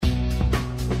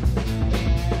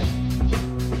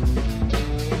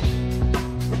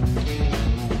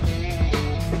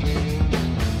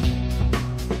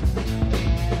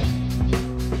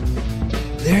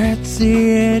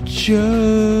It Show.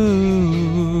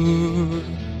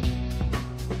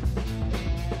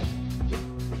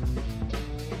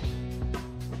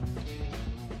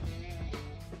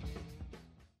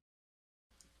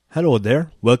 Hello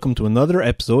there, welcome to another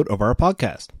episode of our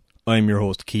podcast. I'm your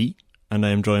host Key, and I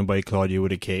am joined by Klaudia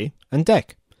with a K and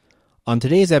Deck. On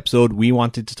today's episode, we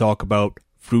wanted to talk about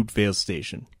Fruitvale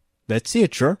Station. Let's see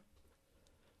it, sure.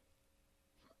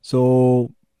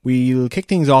 So, we'll kick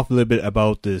things off a little bit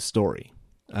about the story.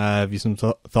 Have you some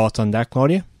thoughts on that,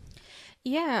 Klaudia?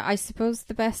 Yeah, I suppose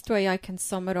the best way I can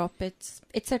sum it up, it's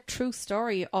a true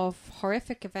story of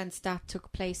horrific events that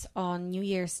took place on New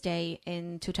Year's Day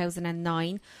in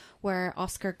 2009, where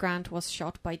Oscar Grant was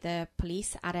shot by the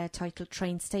police at a title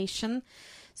train station.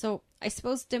 So I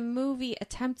suppose the movie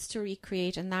attempts to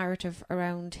recreate a narrative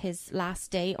around his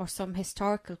last day or some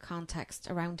historical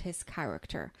context around his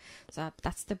character. So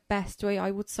that's the best way I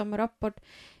would sum it up. But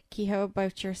Key, how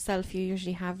about yourself? You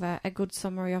usually have a good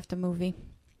summary of the movie.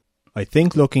 I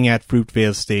think looking at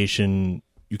Fruitvale Station,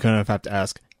 you kind of have to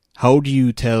ask, how do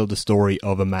you tell the story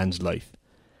of a man's life?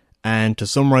 And to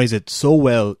summarize it so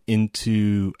well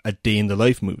into a day in the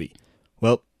life movie,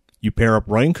 well, you pair up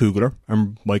Ryan Coogler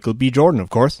and Michael B. Jordan, of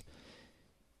course.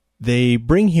 They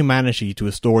bring humanity to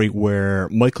a story where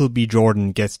Michael B.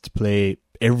 Jordan gets to play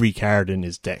every card in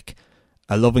his deck.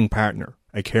 A loving partner,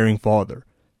 a caring father,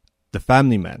 the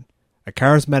family man, a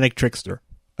charismatic trickster,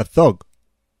 a thug,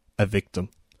 a victim.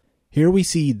 Here we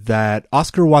see that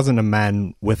Oscar wasn't a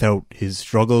man without his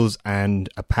struggles and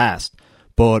a past,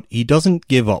 but he doesn't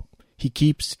give up. He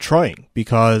keeps trying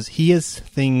because he has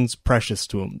things precious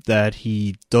to him that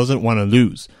he doesn't want to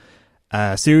lose.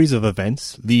 A series of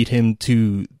events lead him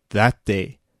to that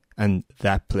day and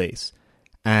that place,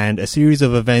 and a series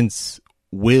of events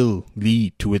will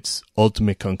lead to its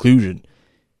ultimate conclusion.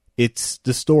 It's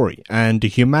the story and the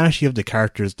humanity of the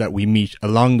characters that we meet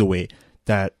along the way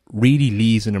that really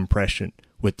leaves an impression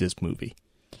with this movie.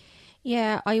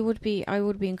 Yeah, I would be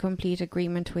in complete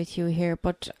agreement with you here.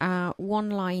 But one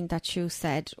line that you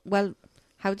said, well,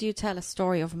 how do you tell a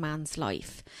story of a man's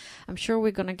life? I'm sure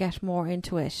we're going to get more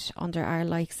into it under our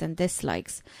likes and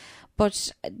dislikes.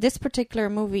 But this particular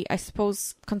movie, I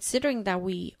suppose, considering that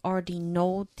we already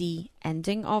know the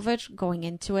ending of it going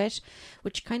into it,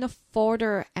 which kind of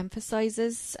further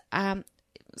emphasizes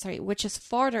which is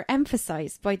further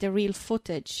emphasized by the real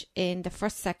footage in the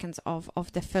first seconds of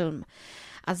the film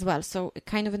as well. So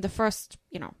kind of in the first,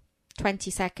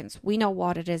 20 seconds, we know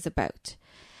what it is about.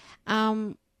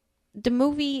 The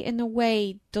movie, in a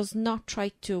way, does not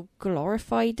try to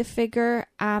glorify the figure.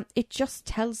 It just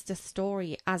tells the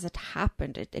story as it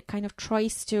happened. It kind of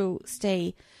tries to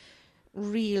stay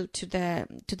real to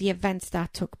the events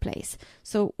that took place.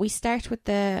 So we start with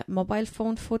the mobile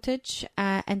phone footage,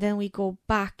 and then we go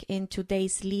back into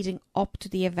days leading up to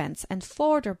the events and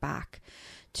further back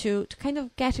to kind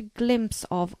of get a glimpse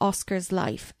of Oscar's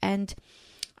life and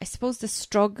I suppose the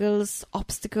struggles,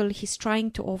 obstacle he's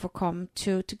trying to overcome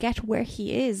to get where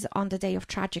he is on the day of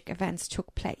tragic events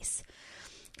took place.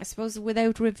 I suppose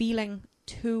without revealing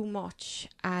too much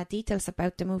details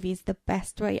about the movie is the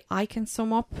best way I can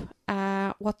sum up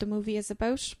what the movie is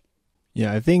about.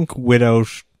 Yeah, I think without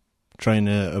trying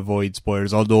to avoid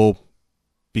spoilers, although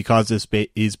because this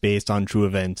is based on true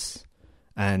events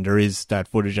and there is that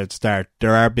footage at the start,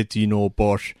 there are bits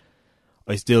but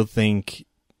I still think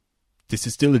this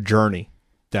is still a journey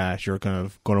that you're kind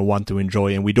of going to want to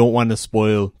enjoy, and we don't want to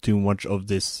spoil too much of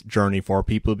this journey for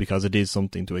people because it is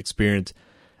something to experience.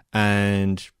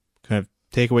 And kind of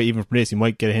take away even from this, you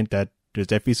might get a hint that there's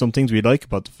definitely some things we like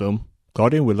about the film.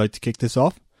 Klaudia, would like to kick this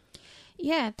off?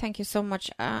 Yeah, thank you so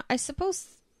much. I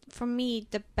suppose for me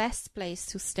the best place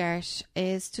to start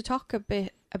is to talk a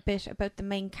bit about the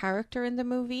main character in the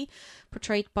movie,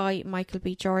 portrayed by Michael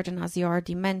B. Jordan, as you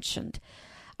already mentioned.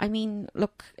 I mean,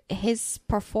 look, his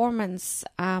performance,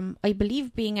 I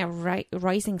believe being a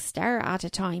rising star at a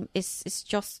time, is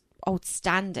just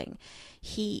outstanding.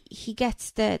 He gets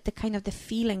the kind of the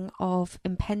feeling of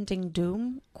impending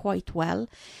doom quite well.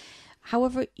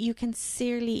 However, you can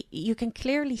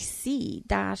clearly see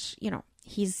that,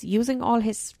 he's using all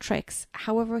his tricks.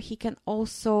 However, he can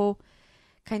also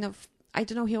kind of,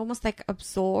 he almost like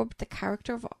absorbed the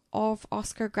character of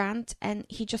Oscar Grant, and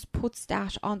he just puts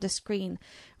that on the screen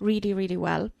really, really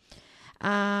well.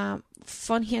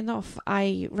 Funny enough,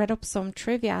 I read up some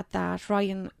trivia that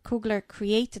Ryan Coogler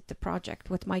created the project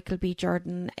with Michael B.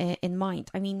 Jordan in mind.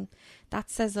 I mean, that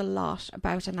says a lot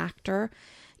about an actor,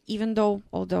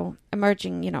 although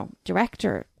emerging,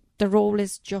 director, the role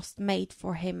is just made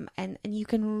for him, and you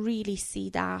can really see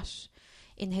that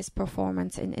in his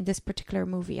performance in this particular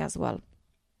movie as well.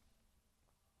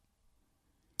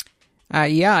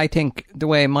 Yeah, I think the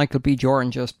way Michael B.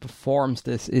 Jordan just performs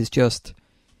this is just...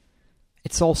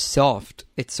 It's so soft.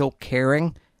 It's so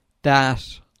caring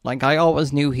that... Like, I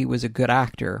always knew he was a good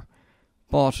actor.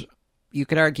 But you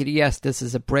could argue, yes, this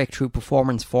is a breakthrough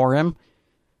performance for him.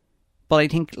 But I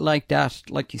think like that,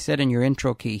 like you said in your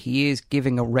intro, Key, he is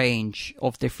giving a range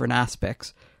of different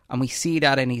aspects. And we see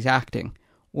that in his acting.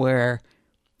 Where,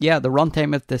 yeah, the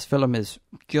runtime of this film is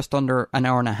just under an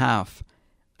hour and a half.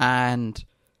 And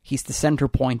he's the centre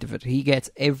point of it. He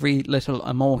gets every little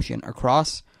emotion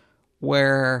across.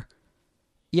 Where,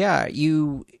 yeah,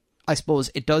 I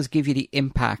suppose it does give you the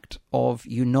impact of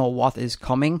you know what is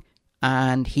coming.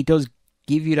 And he does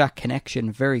give you that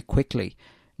connection very quickly.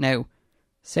 Now,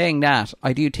 saying that,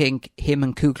 I do think him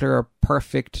and Coogler are a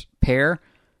perfect pair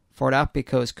for that,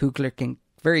 because Coogler can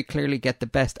very clearly get the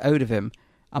best out of him,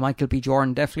 and Michael B.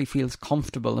 Jordan definitely feels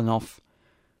comfortable enough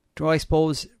to, I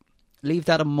suppose, leave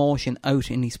that emotion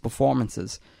out in his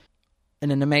performances.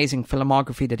 In an amazing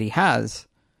filmography that he has,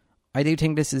 I do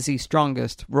think this is his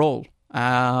strongest role.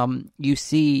 You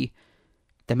see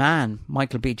the man,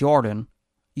 Michael B. Jordan,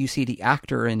 you see the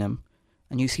actor in him,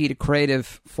 and you see the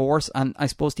creative force, and I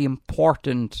suppose the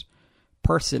important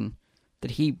person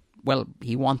that he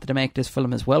wanted to make this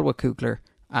film as well with Coogler,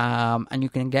 and you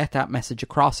can get that message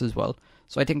across as well.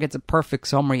 So I think it's a perfect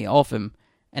summary of him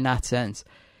in that sense.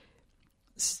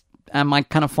 And my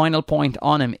kind of final point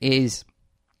on him is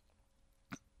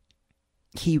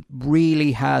he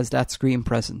really has that screen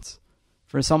presence.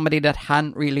 For somebody that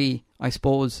hadn't really, I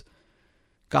suppose,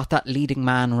 got that leading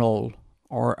man role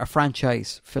or a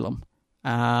franchise film.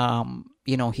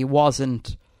 He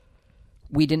wasn't...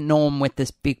 We didn't know him with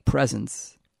this big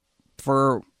presence.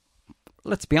 For,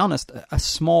 let's be honest, a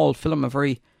small film, a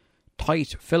very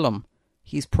tight film,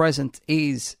 his presence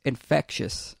is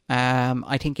infectious.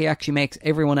 I think he actually makes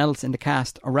everyone else in the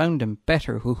cast around him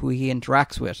better, who he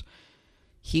interacts with.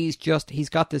 He's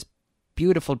got this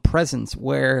beautiful presence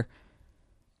where,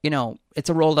 it's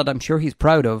a role that I'm sure he's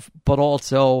proud of, but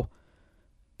also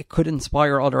it could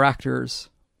inspire other actors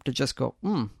to just go,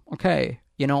 okay,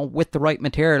 with the right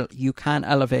material, you can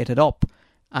elevate it up.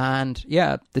 And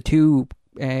yeah, the two,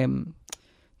 the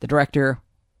director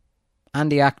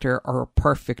and the actor are a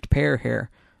perfect pair here.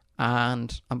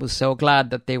 And I was so glad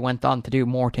that they went on to do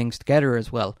more things together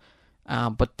as well.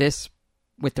 But this,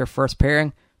 with their first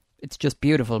pairing, it's just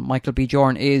beautiful. Michael B.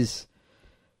 Jordan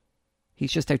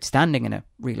he's just outstanding in it,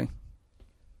 really.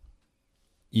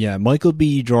 Yeah, Michael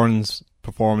B. Jordan's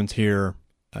performance here,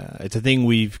 it's a thing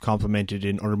we've complimented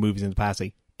in other movies in the past.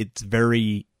 Like, it's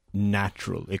very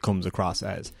natural, it comes across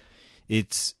as.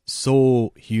 It's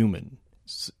so human.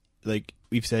 Like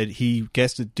we've said, he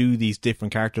gets to do these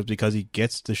different characters because he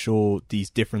gets to show these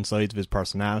different sides of his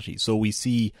personality. So we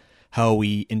see how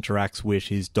he interacts with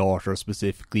his daughter,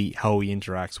 specifically how he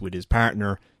interacts with his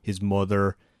partner, his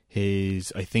mother,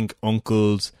 his, I think,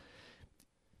 uncles.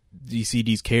 You see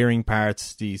these caring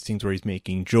parts, these things where he's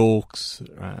making jokes,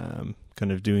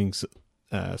 kind of doing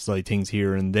slight things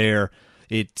here and there.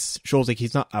 It shows like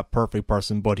he's not a perfect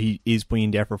person, but he is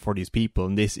putting the effort for these people,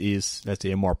 and this is, let's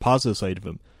say, a more positive side of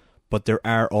him. But there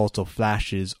are also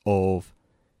flashes of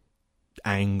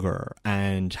anger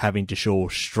and having to show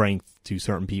strength to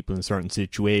certain people in certain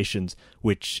situations,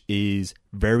 which is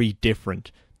very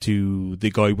different to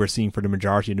the guy we're seeing for the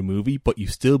majority of the movie, but you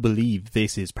still believe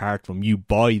this is part of him. You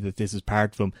buy that this is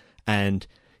part of him, and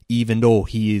even though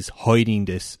he is hiding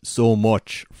this so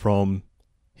much from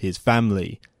his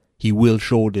family, he will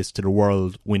show this to the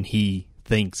world when he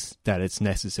thinks that it's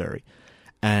necessary.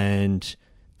 And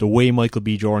the way Michael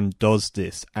B. Jordan does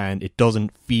this, and it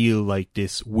doesn't feel like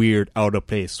this weird out of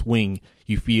place swing,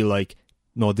 you feel like,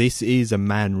 no, this is a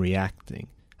man reacting,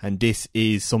 and this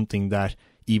is something that,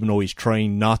 even though he's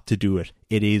trying not to do it,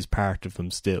 it is part of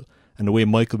him still. And the way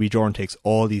Michael B. Jordan takes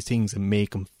all these things and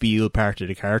make him feel part of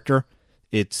the character,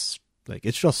 it's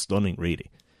just stunning,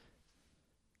 really.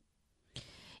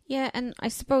 Yeah, and I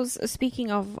suppose,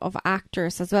 speaking of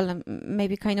actors as well, and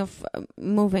maybe kind of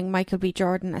moving Michael B.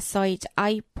 Jordan aside,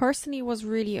 I personally was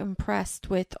really impressed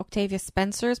with Octavia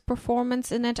Spencer's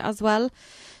performance in it as well.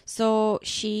 So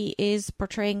she is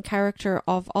portraying character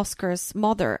of Oscar's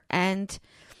mother, and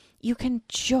you can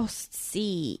just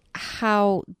see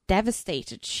how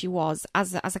devastated she was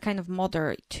as a kind of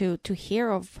mother to hear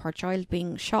of her child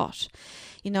being shot.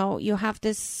 You have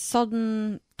this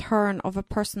sudden turn of a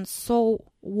person so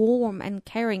warm and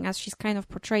caring, as she's kind of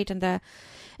portrayed in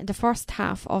the first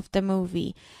half of the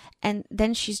movie, and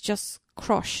then she's just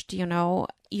crushed.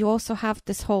 You also have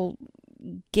this whole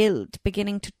guilt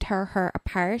beginning to tear her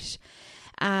apart.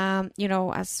 You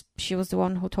know, as she was the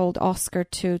one who told Oscar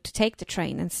to take the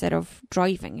train instead of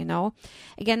driving, you know.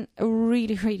 Again, a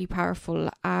really, really powerful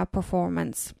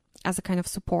performance as a kind of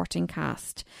supporting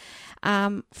cast.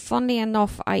 Funnily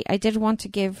enough, I did want to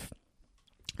give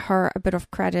her a bit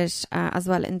of credit as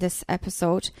well in this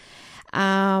episode.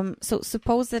 So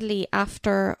supposedly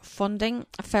after funding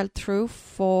fell through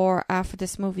for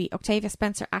this movie, Octavia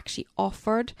Spencer actually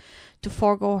offered to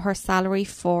forego her salary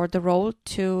for the role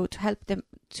to help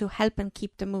and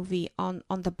keep the movie on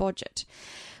the budget,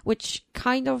 which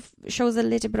kind of shows a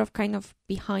little bit of kind of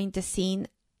behind the scene,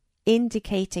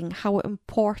 indicating how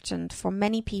important for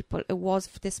many people it was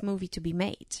for this movie to be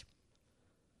made.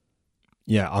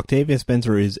 Yeah, Octavia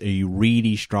Spencer is a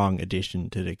really strong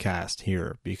addition to the cast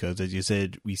here because, as you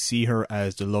said, we see her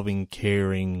as the loving,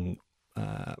 caring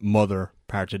mother,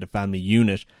 part of the family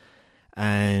unit,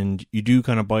 and you do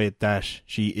kind of buy it that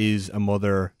she is a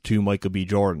mother to Michael B.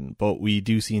 Jordan, but we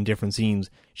do see in different scenes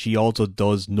she also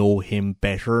does know him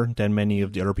better than many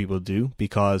of the other people do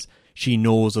because she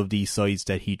knows of these sides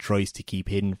that he tries to keep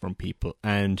hidden from people,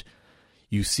 and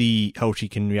you see how she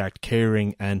can react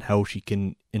caring and how she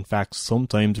can, in fact,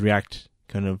 sometimes react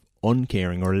kind of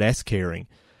uncaring or less caring.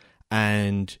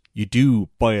 And you do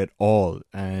buy it all.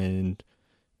 And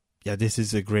yeah, this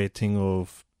is a great thing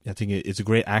of, I think it's a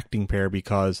great acting pair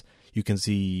because you can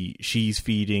see she's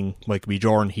feeding Michael B.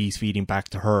 Jordan, he's feeding back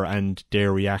to her, and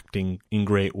they're reacting in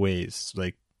great ways.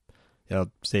 Like,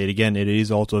 I'll say it again, it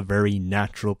is also a very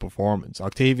natural performance.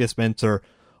 Octavia Spencer,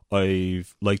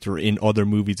 I've liked her in other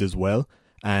movies as well.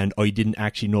 And I didn't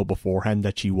actually know beforehand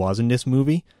that she was in this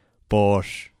movie, but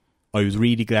I was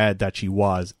really glad that she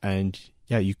was. And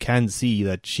yeah, you can see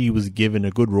that she was given a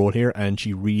good role here and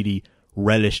she really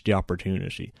relished the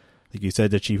opportunity. Like you said,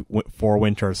 that she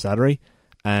forewent her salary,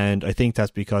 and I think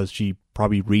that's because she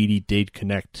probably really did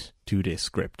connect to this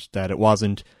script, that it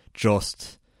wasn't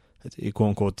just, quote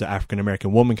unquote, the African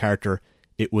American woman character,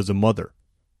 it was a mother,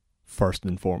 first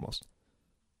and foremost.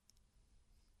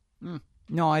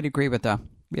 No, I'd agree with that.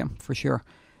 Yeah, for sure.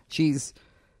 She's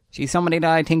somebody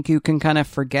that I think you can kind of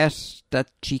forget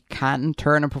that she can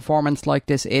turn a performance like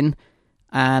this in.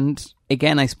 And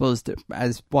again, I suppose,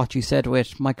 as what you said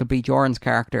with Michael B. Jordan's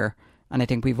character, and I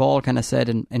think we've all kind of said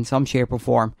in some shape or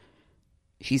form,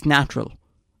 she's natural.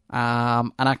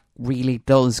 And that really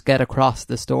does get across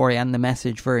the story and the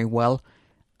message very well.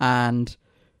 And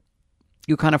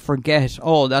you kind of forget,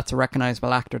 oh, that's a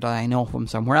recognisable actor that I know from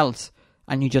somewhere else.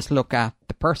 And you just look at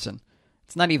the person.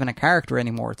 It's not even a character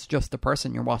anymore. It's just the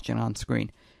person you're watching on screen.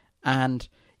 And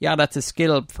yeah, that's a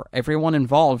skill for everyone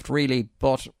involved, really.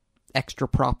 But extra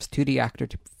props to the actor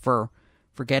for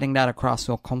getting that across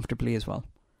so comfortably as well.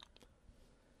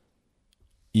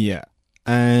 Yeah.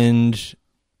 And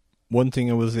one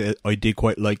thing I did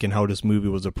quite like in how this movie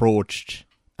was approached,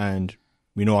 and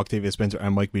we know Octavia Spencer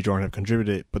and Mike B. Jordan have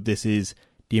contributed, but this is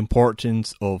the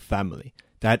importance of family.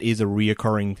 That is a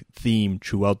reoccurring theme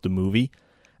throughout the movie,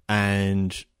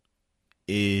 and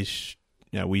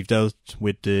we've dealt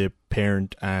with the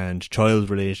parent and child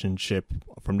relationship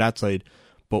from that side,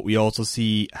 but we also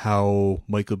see how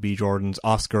Michael B. Jordan's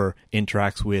Oscar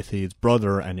interacts with his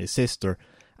brother and his sister,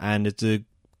 and it's a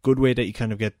good way that you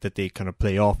kind of get that they kind of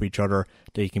play off each other.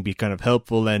 They can be kind of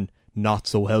helpful and not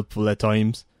so helpful at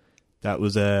times. That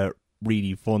was a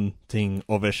really fun thing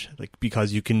of it, like,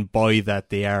 because you can buy that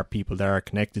they are people that are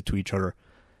connected to each other.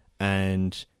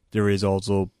 And there is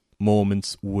also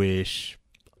moments with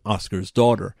Oscar's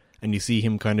daughter, and you see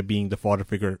him kind of being the father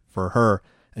figure for her,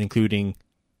 including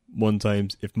one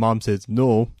times if mom says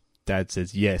no, dad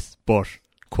says yes, but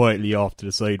quietly off to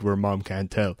the side where mom can't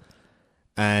tell.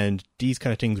 And these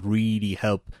kind of things really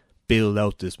help build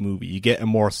out this movie. You get a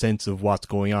more sense of what's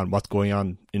going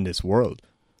on in this world.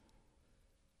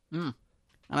 And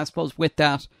I suppose with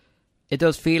that, it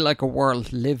does feel like a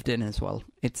world lived in as well.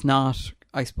 It's not,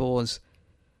 I suppose,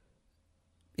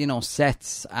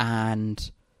 sets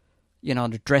and,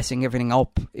 the dressing everything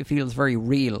up. It feels very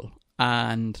real.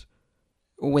 And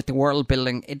with the world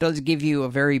building, it does give you a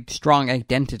very strong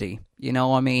identity.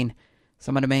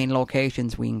 Some of the main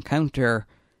locations we encounter,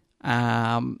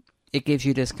 it gives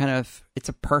you this kind of, it's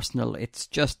a personal, it's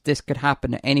just, this could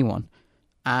happen to anyone.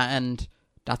 And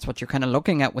that's what you're kind of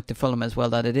looking at with the film as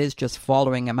well, that it is just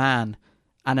following a man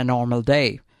and a normal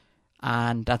day.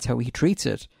 And that's how he treats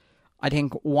it. I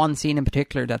think one scene in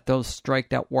particular that does strike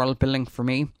that world building for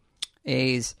me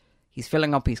is he's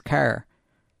filling up his car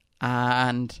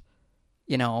and,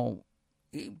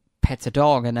 he pets a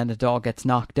dog and then the dog gets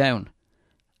knocked down.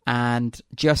 And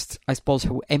just, I suppose,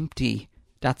 how empty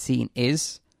that scene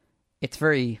is. It's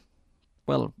very,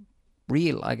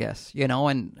 real, I guess,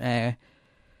 and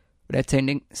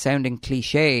without sounding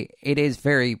cliche, it is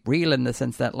very real in the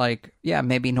sense that, like, yeah,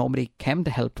 maybe nobody came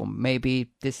to help him.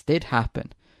 Maybe this did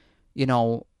happen. You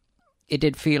know, it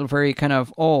did feel very kind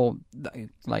of,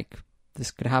 like,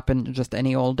 this could happen just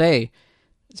any old day.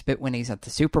 It's a bit when he's at the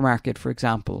supermarket, for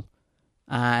example,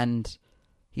 and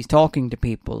he's talking to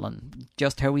people and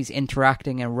just how he's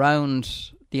interacting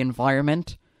around the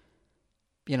environment.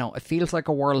 You know, it feels like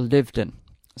a world lived in.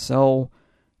 So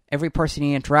every person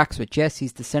he interacts with, yes,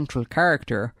 he's the central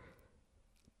character,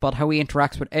 but how he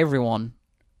interacts with everyone,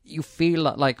 you feel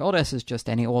like, oh, this is just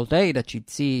any old day that you'd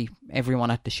see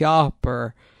everyone at the shop,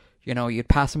 or, you know, you'd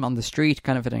pass him on the street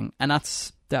kind of a thing. And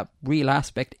that real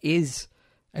aspect is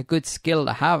a good skill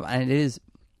to have, and it is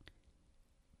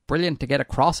brilliant to get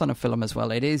across on a film as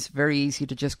well. It is very easy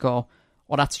to just go,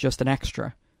 oh, that's just an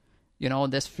extra. You know,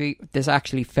 this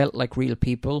actually felt like real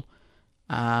people,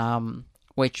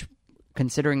 which,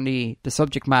 considering the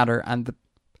subject matter and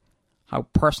how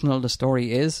personal the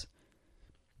story is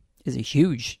a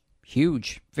huge,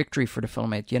 huge victory for the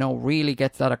film. It, you know, really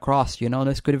gets that across. You know,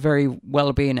 this could have very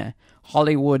well been a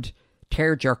Hollywood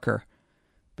tearjerker,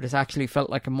 but it's actually felt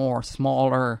like a more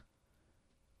smaller,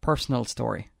 personal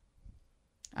story.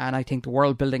 And I think the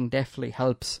world building definitely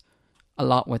helps a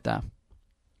lot with that.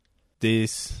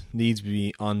 This leads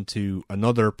me on to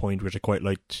another point which I quite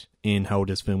liked in how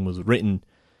this film was written,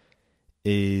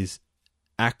 is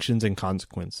actions and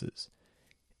consequences.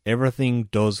 Everything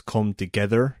does come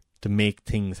together to make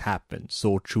things happen.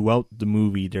 So throughout the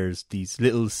movie, there's these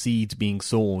little seeds being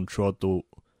sown throughout the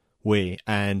way,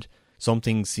 and some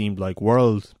things seemed like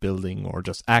world building or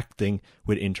just acting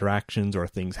with interactions or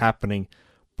things happening,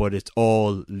 but it's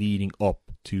all leading up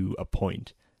to a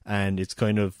point. And it's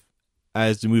kind of,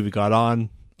 as the movie got on,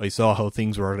 I saw how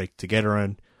things were like together,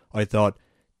 and I thought,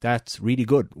 that's really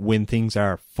good when things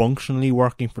are functionally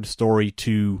working for the story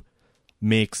to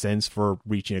make sense for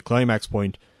reaching a climax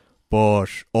point, but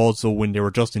also when they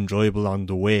were just enjoyable on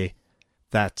the way.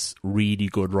 That's really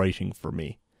good writing for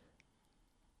me.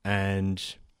 And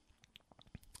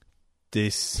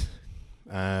this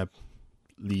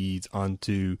leads on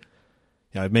to,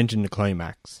 I mentioned the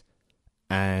climax,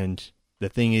 and the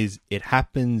thing is, it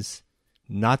happens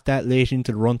not that late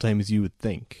into the runtime as you would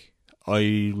think.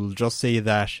 I will just say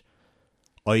that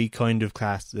I kind of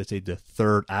class, let's say, the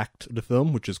third act of the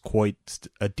film, which is quite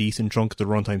a decent chunk of the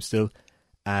runtime still,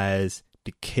 as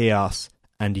the chaos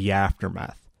and the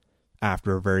aftermath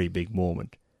after a very big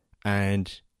moment.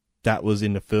 And that was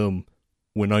in the film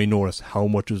when I noticed how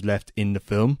much was left in the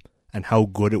film and how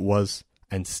good it was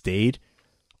and stayed.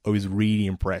 I was really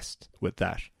impressed with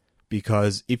that,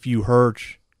 because if you heard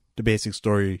the basic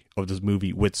story of this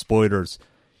movie with spoilers,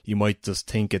 you might just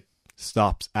think it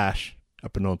stops at a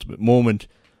penultimate moment,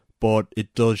 but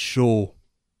it does show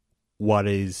what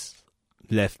is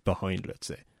left behind, let's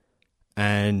say.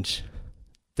 And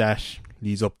that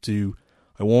leads up to,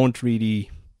 I won't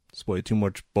really spoil too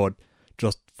much, but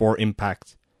just for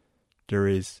impact, there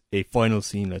is a final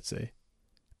scene, let's say,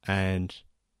 and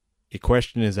a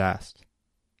question is asked,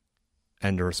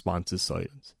 and the response is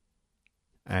silence.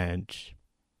 And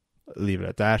I'll leave it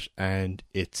at that, and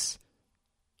it's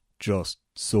just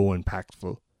so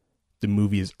impactful. The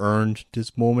movie has earned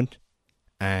this moment,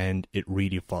 and it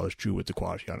really follows through with the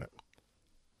quality on it.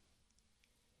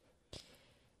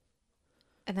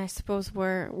 And I suppose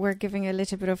we're giving a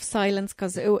little bit of silence,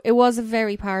 because it was a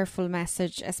very powerful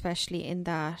message, especially in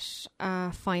that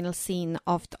final scene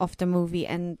of the movie.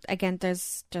 And again,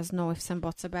 there's no ifs and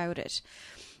buts about it.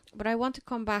 But I want to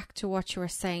come back to what you were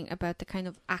saying about the kind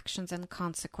of actions and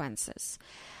consequences.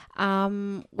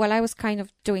 While I was kind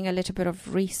of doing a little bit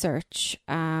of research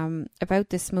about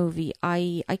this movie,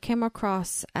 I came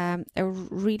across a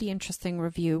really interesting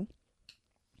review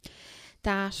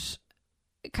that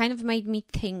kind of made me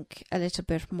think a little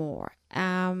bit more.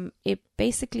 It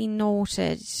basically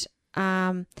noted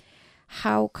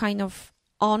how kind of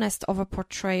honest of a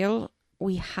portrayal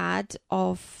we had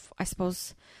of, I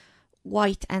suppose,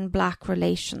 white and black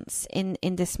relations in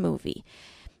this movie.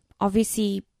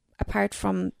 Obviously, apart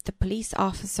from the police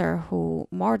officer who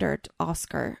murdered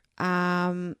Oscar,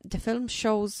 the film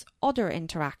shows other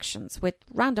interactions with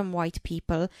random white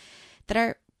people that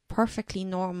are perfectly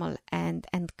normal and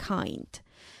kind.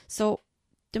 So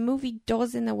the movie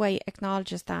does in a way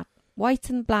acknowledges that whites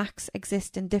and blacks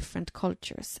exist in different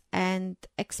cultures, and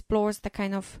explores the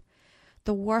kind of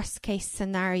the worst case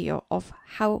scenario of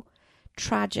how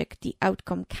tragic the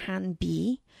outcome can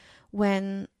be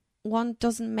when one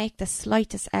doesn't make the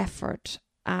slightest effort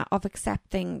of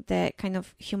accepting the kind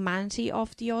of humanity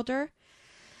of the other.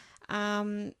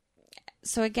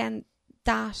 So again,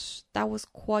 that was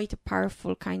quite a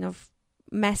powerful kind of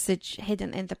message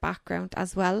hidden in the background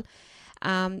as well.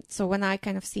 So when I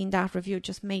kind of seen that review, it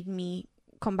just made me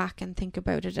come back and think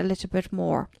about it a little bit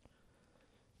more.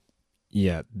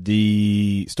 Yeah,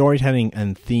 the storytelling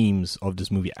and themes of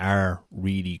this movie are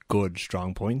really good,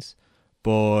 strong points.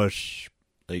 But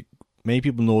like, many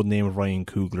people know the name of Ryan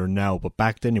Coogler now, but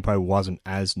back then he probably wasn't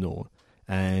as known.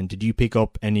 And did you pick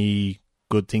up any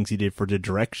good things he did for the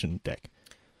direction deck?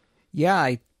 Yeah,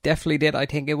 I definitely did. I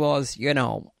think it was,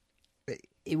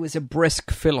 it was a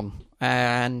brisk film,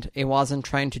 and it wasn't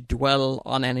trying to dwell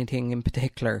on anything in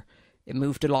particular. It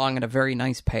moved along at a very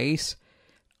nice pace.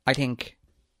 I think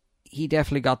he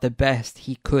definitely got the best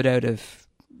he could out of,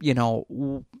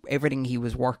 everything he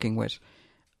was working with.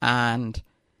 And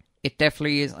it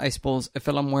definitely is, I suppose, a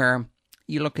film where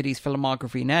you look at his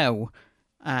filmography now,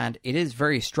 and it is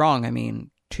very strong. I mean,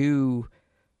 2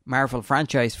 Marvel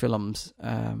franchise films,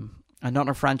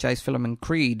 another franchise film in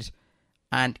Creed,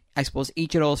 and I suppose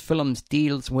each of those films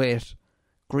deals with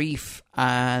grief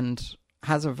and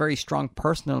has a very strong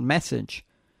personal message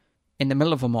in the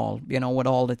middle of them all, with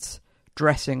all its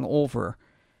dressing over.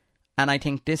 And I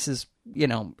think this is,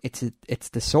 it's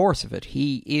the source of it.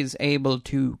 He is able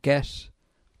to get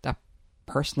that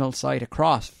personal side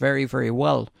across very, very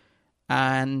well.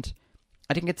 And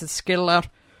I think it's a skill that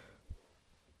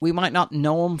we might not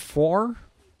know him for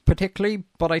particularly,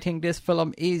 but I think this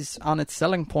film is, on its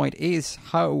selling point, is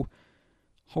how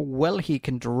well he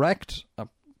can direct a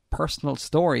personal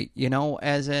story,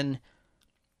 as in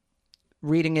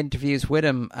reading interviews with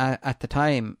him at the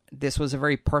time. This was a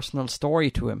very personal story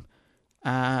to him,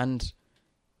 and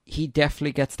he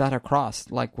definitely gets that across,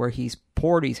 like where he's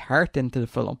poured his heart into the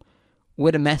film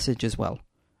with a message as well.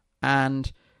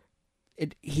 And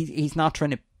he's not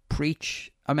trying to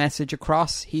preach a message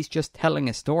across, he's just telling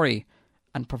a story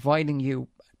and providing you,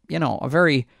 a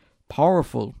very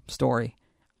powerful story.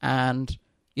 And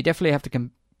you definitely have to,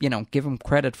 give him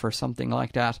credit for something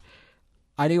like that.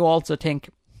 I do also think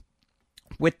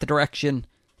with the direction,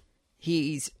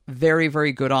 he's very,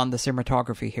 very good on the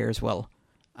cinematography here as well.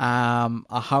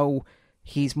 How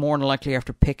he's more than likely,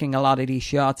 after picking a lot of these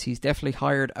shots, he's definitely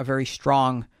hired a very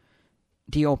strong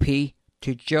DOP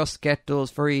to just get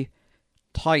those very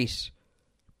tight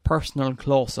personal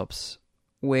close-ups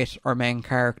with our main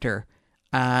character.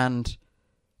 And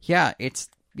yeah, it's,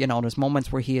 there's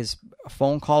moments where he has a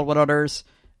phone call with others,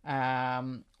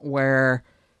 where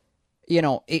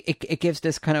it gives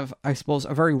this kind of, I suppose,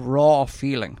 a very raw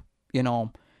feeling,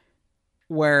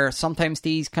 where sometimes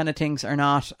these kind of things are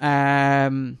not,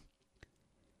 I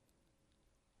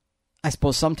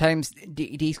suppose sometimes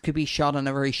these could be shot on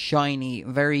a very shiny,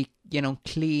 very,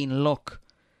 clean look.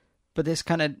 But this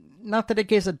kind of, not that it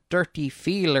gives a dirty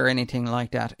feel or anything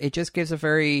like that. It just gives a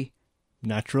very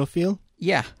natural feel?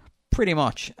 Yeah, pretty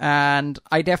much. And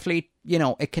I definitely,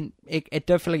 it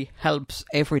definitely helps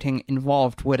everything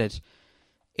involved with it.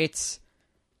 It's,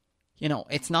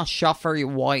 it's not shot very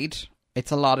wide.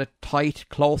 It's a lot of tight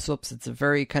close-ups. It's a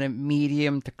very kind of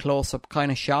medium to close-up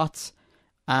kind of shots.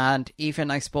 And even,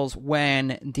 I suppose,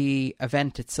 when the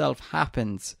event itself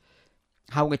happens,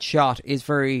 how it's shot is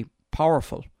very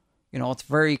powerful. It's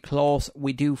very close.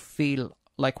 We do feel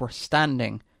like we're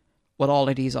standing with all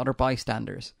of these other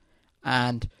bystanders.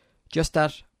 And just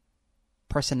that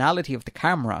personality of the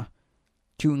camera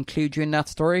to include you in that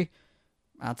story,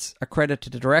 that's a credit to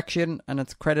the direction, and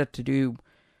it's a credit to the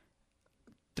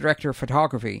director of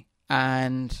photography.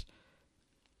 And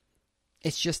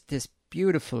it's just this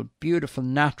beautiful, beautiful,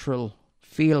 natural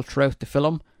feel throughout the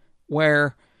film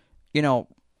where,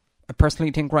 I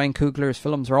personally think Ryan Coogler's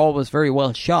films are always very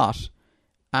well shot,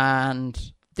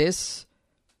 and this,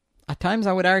 at times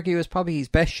I would argue, is probably his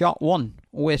best shot one,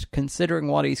 with considering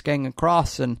what he's getting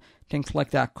across and things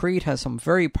like that. Creed has some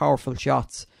very powerful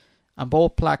shots, and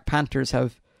both Black Panthers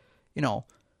have,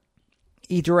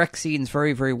 he directs scenes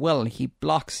very, very well. He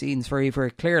blocks scenes very,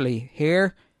 very clearly.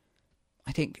 Here,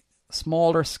 I think,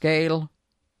 smaller scale,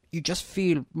 you just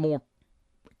feel more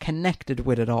connected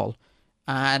with it all.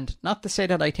 And not to say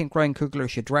that I think Ryan Coogler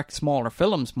should direct smaller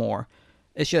films more.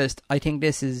 It's just, I think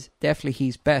this is definitely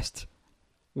his best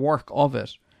work of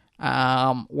it.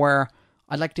 Where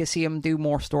I'd like to see him do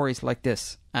more stories like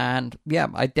this. And yeah,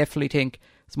 I definitely think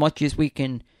as much as we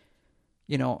can,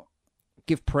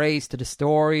 give praise to the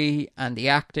story and the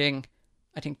acting,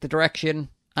 I think the direction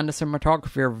and the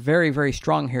cinematography are very, very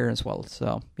strong here as well.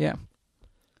 So, yeah.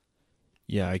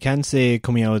 Yeah, I can say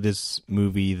coming out of this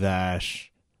movie that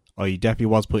I definitely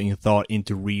was putting thought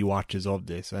into rewatches of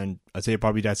this, and I'd say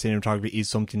probably that cinematography is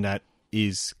something that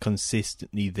is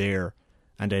consistently there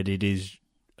and that it is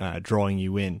drawing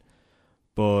you in.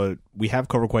 But we have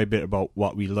covered quite a bit about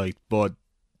what we liked, but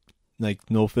like,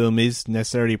 no film is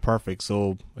necessarily perfect,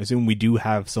 so I assume we do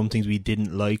have some things we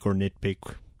didn't like or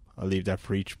nitpick. I'll leave that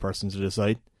for each person to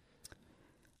decide.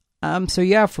 So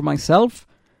yeah, for myself,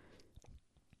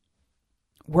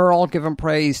 we're all giving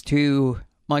praise to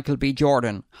Michael B.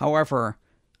 Jordan. However,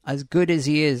 as good as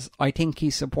he is, I think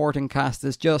his supporting cast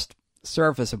is just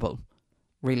serviceable,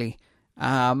 really.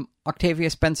 Octavia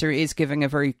Spencer is giving a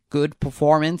very good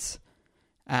performance.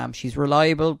 She's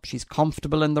reliable, she's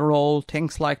comfortable in the role,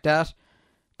 things like that.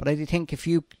 But I think if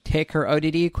you take her out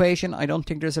of the equation, I don't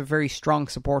think there's a very strong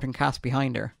supporting cast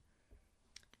behind her.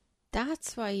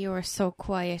 That's why you were so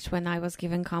quiet when I was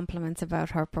giving compliments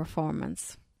about her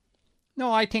performance.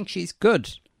 No, I think she's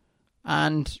good.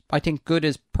 And I think good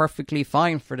is perfectly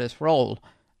fine for this role.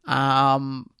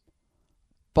 But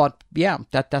yeah,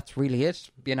 that's really it.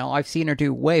 You know, I've seen her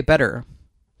do way better.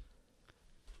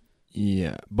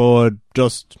 Yeah, but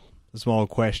just a small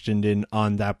question then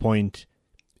on that point.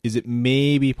 Is it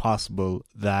maybe possible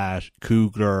that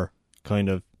Coogler kind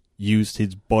of used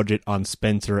his budget on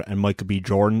Spencer and Michael B.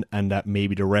 Jordan, and that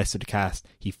maybe the rest of the cast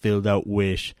he filled out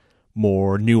with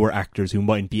more newer actors who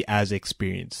mightn't be as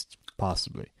experienced,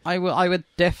 possibly? I would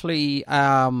definitely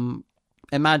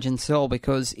imagine so,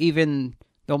 because even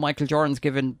though Michael Jordan's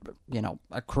given, you know,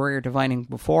 a career-defining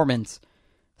performance,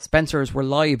 Spencer is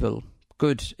reliable,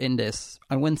 good in this.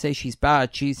 I wouldn't say she's bad.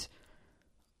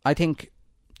 I think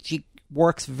she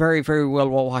works very, very well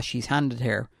with what she's handed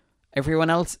here. Everyone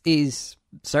else is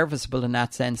serviceable in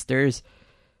that sense. There's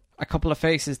a couple of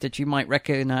faces that you might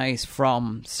recognise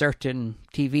from certain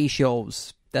TV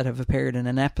shows that have appeared in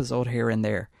an episode here and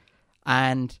there.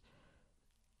 And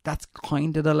that's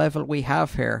kind of the level we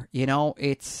have here. You know,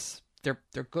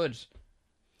 they're good.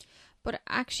 But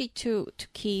actually, to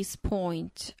Key's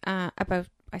point about,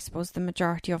 I suppose, the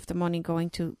majority of the money going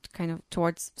to kind of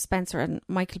towards Spencer and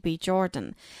Michael B.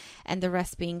 Jordan, and the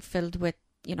rest being filled with,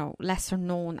 you know, lesser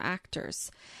known actors.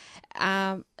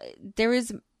 There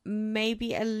is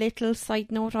maybe a little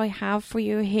side note I have for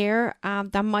you here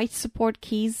that might support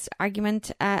Key's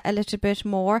argument a little bit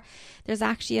more. There's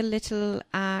actually a little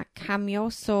cameo.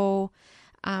 So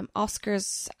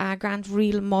Oscar's grand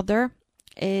real mother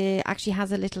actually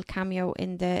has a little cameo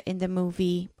in the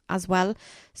movie as well.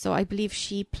 So I believe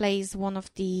she plays one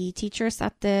of the teachers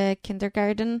at the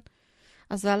kindergarten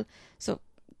as well. So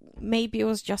maybe it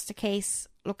was just a case,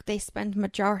 look, they spent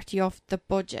majority of the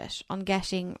budget on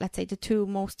getting, let's say, the two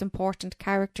most important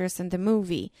characters in the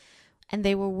movie, and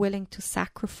they were willing to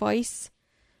sacrifice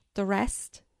the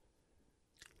rest.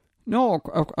 No,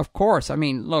 of course. I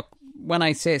mean, look, when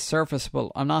I say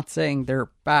serviceable, I'm not saying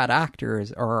they're bad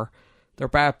actors or they're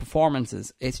bad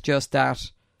performances. It's just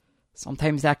that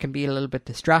sometimes that can be a little bit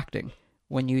distracting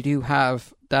when you do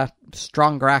have that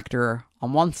stronger actor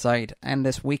on one side and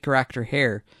this weaker actor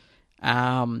here.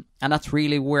 And that's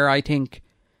really where I think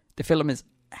the film is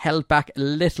held back a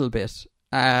little bit,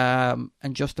 and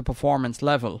just the performance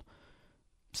level.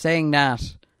 Saying that,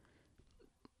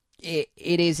 it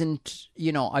isn't,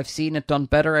 you know, I've seen it done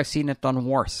better, I've seen it done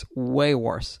worse, way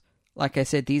worse. Like I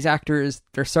said, these actors,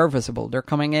 they're serviceable. They're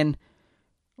coming in,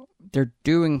 they're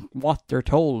doing what they're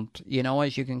told, you know,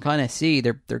 as you can kind of see,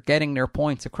 they're getting their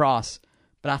points across,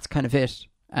 but that's kind of it.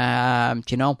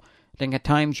 You know, I think at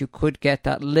times you could get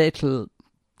that little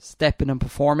step in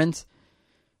performance,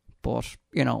 but,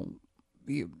 you know,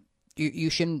 you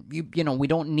shouldn't, you know, we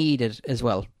don't need it as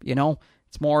well, you know.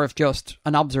 It's more of just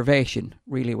an observation,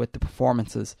 really, with the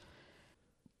performances.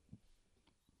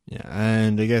 Yeah,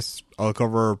 and I guess I'll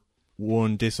cover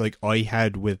one dislike I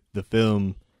had with the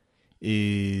film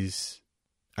is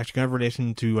actually kind of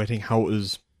relating to, I think, how it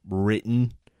was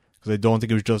written, because I don't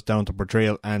think it was just down to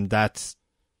portrayal, and that's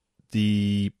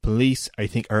the police, I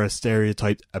think, are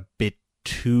stereotyped a bit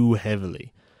too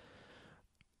heavily.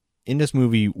 In this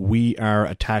movie, we are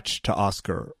attached to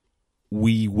Oscar.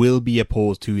 We will be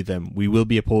opposed to them. We will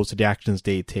be opposed to the actions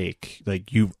they take.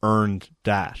 Like, you've earned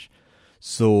that.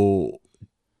 So,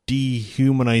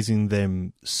 dehumanizing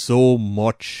them so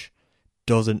much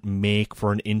doesn't make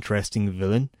for an interesting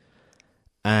villain.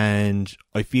 And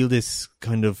I feel this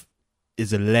kind of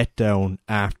is a letdown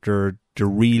after the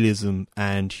realism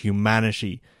and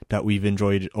humanity that we've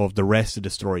enjoyed of the rest of the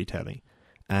storytelling.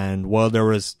 And while there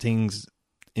was things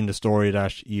in the story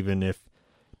that, even if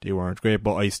they weren't great,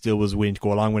 but I still was willing to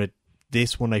go along with it,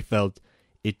 this one I felt,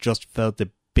 it just felt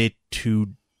a bit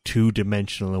too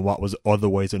two-dimensional in what was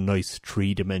otherwise a nice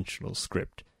three-dimensional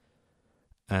script.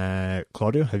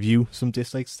 Klaudia, have you some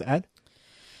dislikes to add?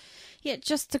 Yeah,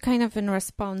 just to kind of in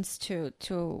response to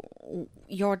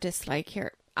your dislike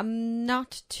here, I'm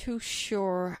not too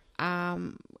sure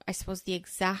I suppose, the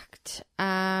exact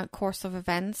course of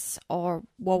events or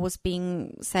what was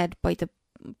being said by the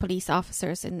police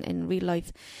officers in real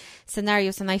life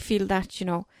scenarios. And I feel that,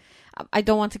 I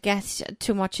don't want to get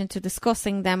too much into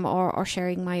discussing them or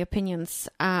sharing my opinions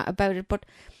about it, but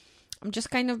I'm just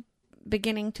kind of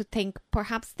beginning to think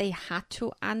perhaps they had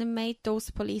to animate those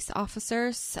police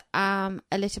officers a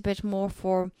little bit more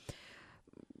for,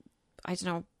 I don't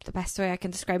know, the best way I can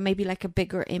describe, maybe like a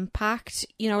bigger impact,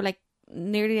 like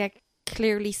nearly like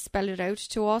clearly spell it out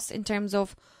to us in terms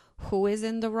of who is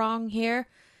in the wrong here.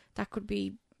 That could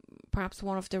be perhaps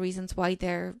one of the reasons why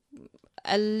they're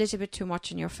a little bit too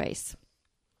much in your face.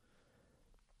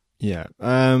 Yeah.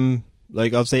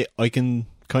 Like I'll say I can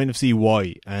kind of see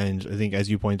why, and I think, as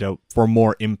you point out, for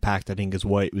more impact, I think is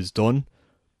why it was done.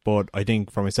 But I think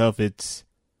for myself,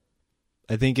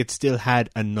 I think it still had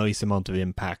a nice amount of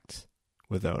impact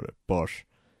without it. But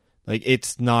like,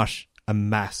 it's not a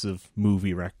massive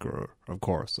movie record, of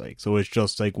course. Like, so it's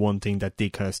just like one thing that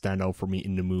did kind of stand out for me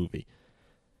in the movie.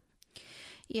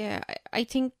 Yeah, I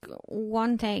think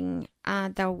one thing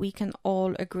that we can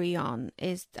all agree on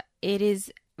is that it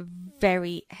is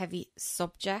very heavy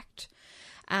subject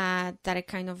that it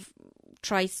kind of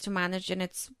tries to manage in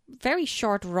its very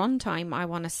short runtime, I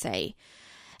want to say.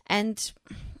 And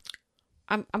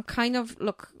I'm kind of,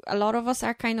 look, a lot of us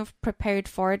are kind of prepared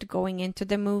for it going into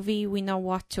the movie. We know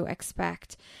what to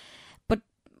expect. But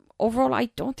overall, I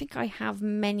don't think I have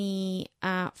many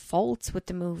faults with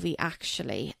the movie,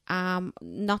 actually.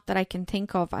 Not that I can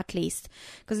think of, at least.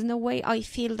 Because in a way, I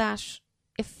feel that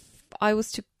if I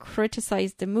was to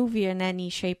criticize the movie in any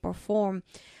shape or form,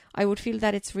 I would feel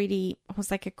that it's really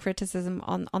almost like a criticism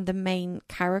on the main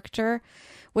character,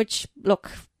 which,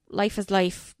 look, life is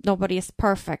life. Nobody is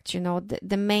perfect,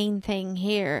 The main thing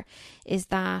here is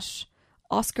that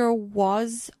Oscar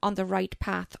was on the right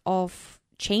path of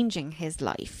changing his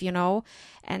life,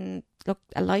 and look,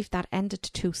 a life that ended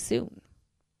too soon.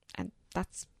 And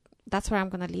that's where I'm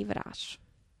going to leave it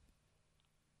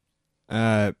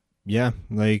at. Yeah,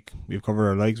 like, we've covered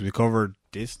our likes, we've covered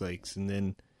dislikes, and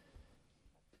then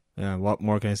what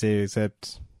more can I say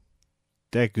except,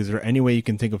 Deck, is there any way you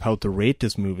can think of how to rate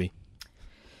this movie?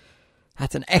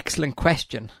 That's an excellent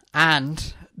question.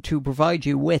 And to provide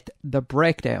you with the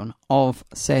breakdown of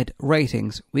said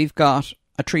ratings, we've got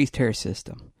a 3-tier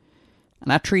system.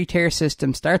 And that 3-tier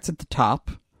system starts at the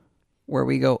top, where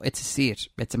we go, it's a see it,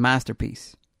 it's a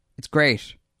masterpiece, it's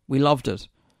great, we loved it.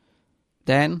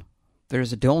 Then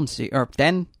there's a don't see it, or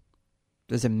then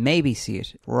there's a maybe see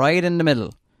it, right in the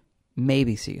middle,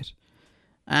 maybe see it.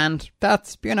 And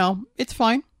that's, it's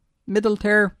fine. Middle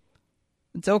tier,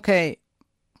 it's okay.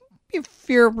 If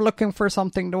you're looking for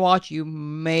something to watch, you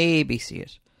maybe see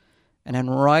it. And then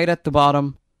right at the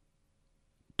bottom,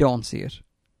 don't see it.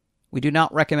 We do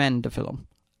not recommend the film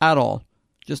at all.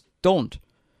 Just don't.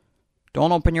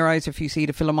 Don't open your eyes if you see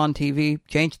the film on TV.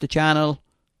 Change the channel.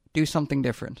 Do something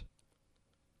different.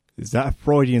 Is that a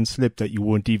Freudian slip that you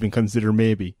wouldn't even consider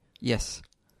maybe? Yes.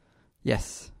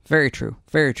 Yes. Very true.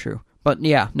 Very true. But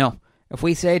yeah, no. If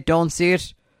we say don't see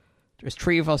it, there's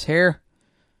 3 of us here.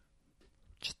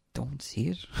 Just don't see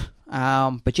it.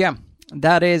 But yeah,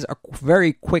 that is a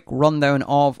very quick rundown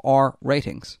of our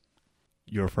ratings.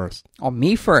 You're first. Oh,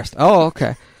 me first. Oh,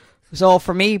 okay. So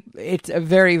for me, it's a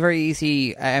very, very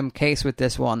easy case with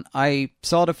this one. I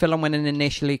saw the film when it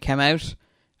initially came out.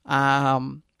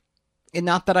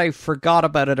 Not that I forgot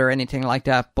about it or anything like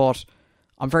that, but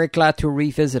I'm very glad to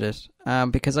revisit it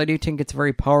because I do think it's a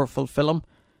very powerful film.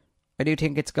 I do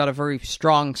think it's got a very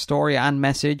strong story and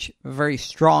message, a very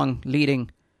strong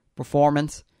leading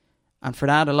performance, and for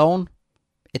that alone,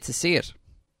 it's a see it.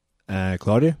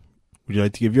 Klaudia, would you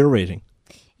like to give your rating?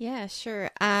 Yeah,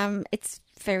 sure. It's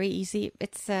very easy.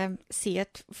 It's see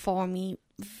it for me.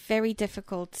 Very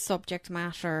difficult subject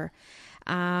matter.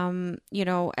 A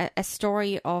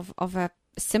story of a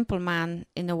simple man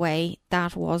in a way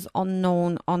that was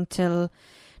unknown until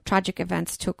tragic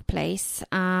events took place.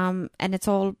 And it's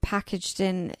all packaged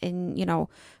in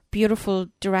beautiful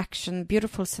direction,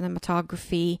 beautiful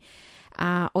cinematography,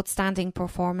 outstanding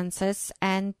performances.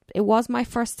 And it was my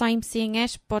first time seeing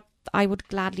it, but I would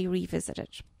gladly revisit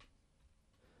it.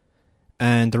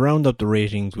 And to round up the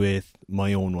ratings with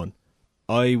my own one,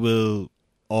 I will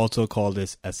also call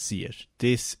this a see it.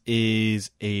 This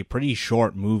is a pretty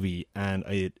short movie and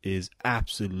it is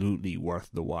absolutely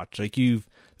worth the watch. Like, you've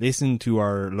listened to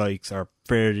our likes, our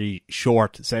fairly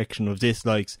short section of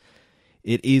dislikes.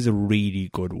 It is a really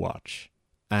good watch.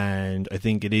 And I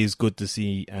think it is good to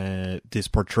see this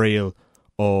portrayal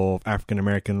of African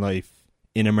American life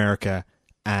in America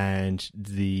and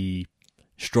the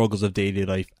struggles of daily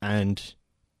life and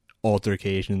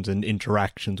altercations and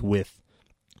interactions with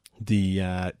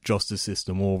the justice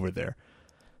system over there.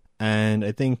 And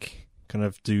I think kind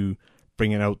of to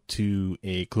bring it out to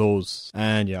a close,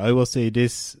 and yeah, I will say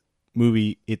this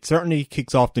movie, it certainly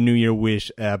kicks off the new year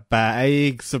with a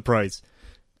big surprise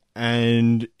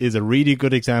and is a really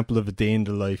good example of a day in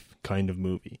the life kind of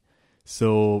movie.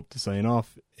 So to sign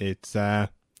off, it's so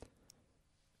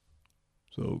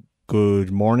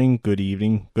good morning, good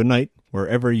evening, good night,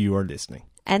 wherever you are listening.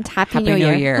 And Happy New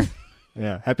Year.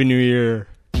 Yeah, Happy New Year.